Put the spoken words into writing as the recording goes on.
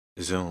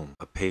Xoom,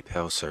 a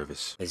PayPal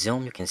service. With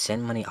Xoom, you can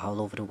send money all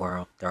over the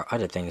world. There are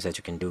other things that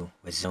you can do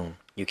with Xoom.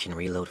 You can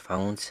reload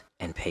phones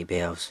and pay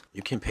bills.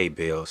 You can pay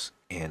bills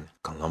in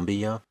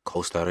Colombia,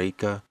 Costa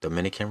Rica,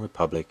 Dominican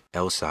Republic,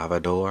 El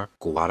Salvador,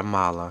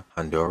 Guatemala,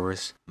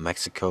 Honduras,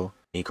 Mexico,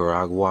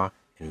 Nicaragua,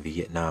 and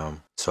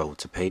Vietnam. So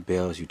to pay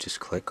bills, you just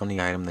click on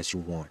the item that you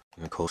want.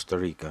 In Costa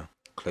Rica,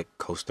 click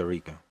Costa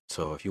Rica.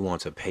 So if you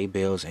want to pay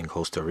bills in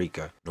Costa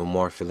Rica, no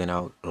more filling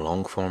out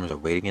long forms or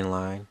waiting in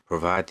line.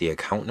 Provide the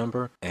account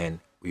number and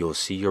you'll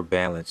see your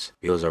balance.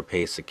 Bills are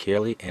paid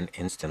securely and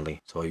instantly.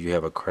 So if you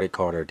have a credit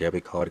card or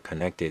debit card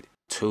connected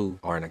to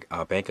or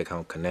a bank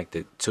account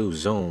connected to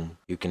Xoom,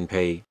 you can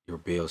pay your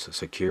bills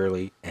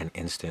securely and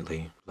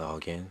instantly.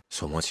 Log in.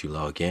 So once you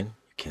log in,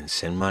 you can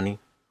send money,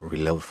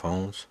 reload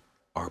phones,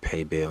 or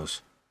pay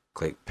bills.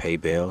 Click pay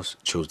bills,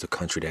 choose the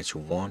country that you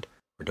want.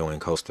 We're doing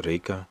Costa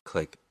Rica.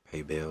 Click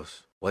pay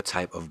bills. What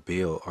type of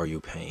bill are you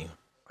paying?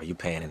 Are you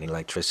paying an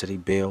electricity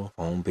bill,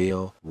 phone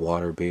bill,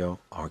 water bill,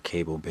 or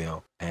cable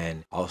bill?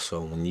 And also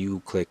when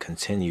you click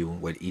continue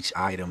with each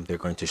item, they're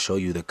going to show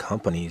you the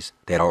companies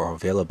that are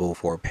available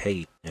for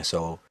pay. And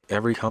so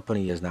every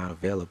company is not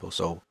available.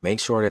 So make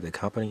sure that the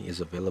company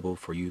is available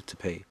for you to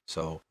pay.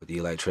 So with the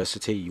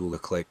electricity, you will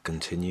click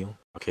continue.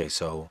 Okay,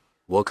 so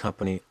what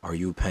company are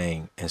you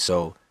paying? And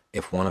so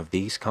if one of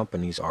these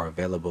companies are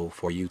available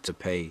for you to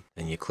pay,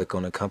 then you click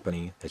on the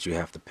company that you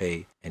have to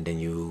pay, and then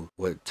you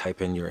would type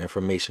in your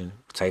information,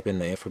 type in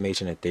the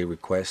information that they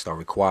request or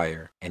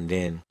require, and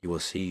then you will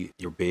see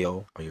your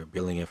bill or your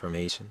billing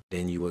information.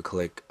 Then you would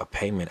click a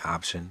payment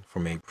option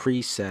from a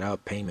pre-set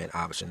up payment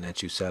option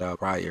that you set up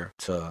prior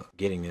to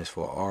getting this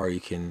for, or you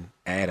can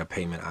add a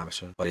payment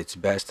option, but it's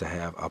best to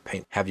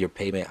have your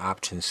payment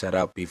option set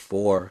up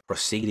before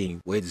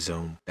proceeding with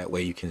Xoom. That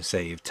way you can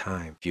save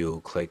time. If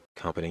you click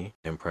company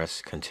and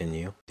press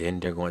continue, then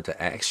they're going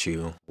to ask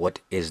you what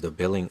is the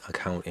billing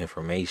account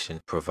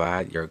information.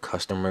 Provide your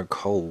customer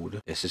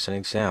code. This is an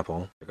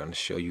example. They're going to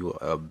show you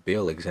a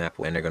bill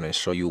example, and they're going to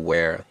show you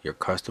where your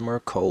customer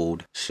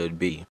code should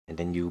be, and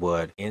then you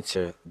would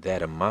enter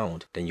that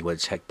amount. Then you would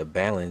check the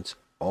balance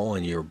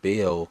on your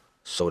bill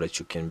so that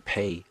you can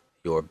pay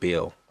your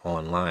bill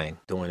online.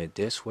 Doing it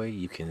this way,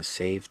 you can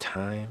save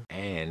time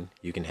and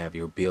you can have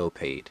your bill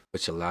paid,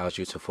 which allows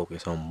you to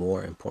focus on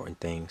more important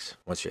things.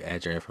 Once you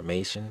add your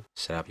information,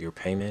 set up your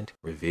payment,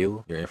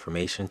 review your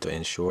information to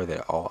ensure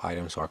that all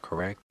items are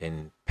correct,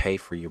 and pay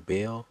for your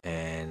bill,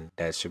 and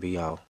that should be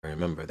all.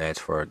 Remember, that's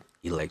for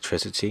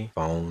electricity,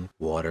 phone,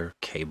 water,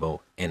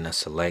 cable in the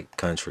select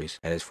countries.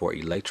 That is for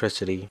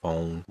electricity,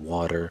 phone,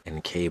 water,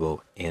 and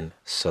cable in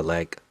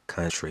select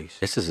countries.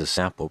 This is a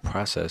sample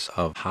process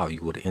of how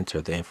you would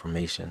enter the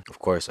information. Of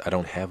course, I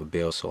don't have a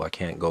bill, so I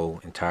can't go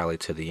entirely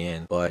to the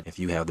end, but if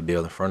you have the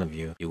bill in front of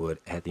you, you would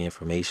add the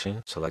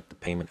information, select the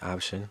payment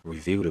option,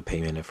 review the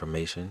payment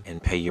information,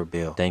 and pay your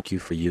bill. Thank you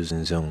for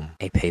using Xoom,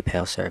 A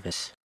PayPal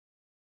service.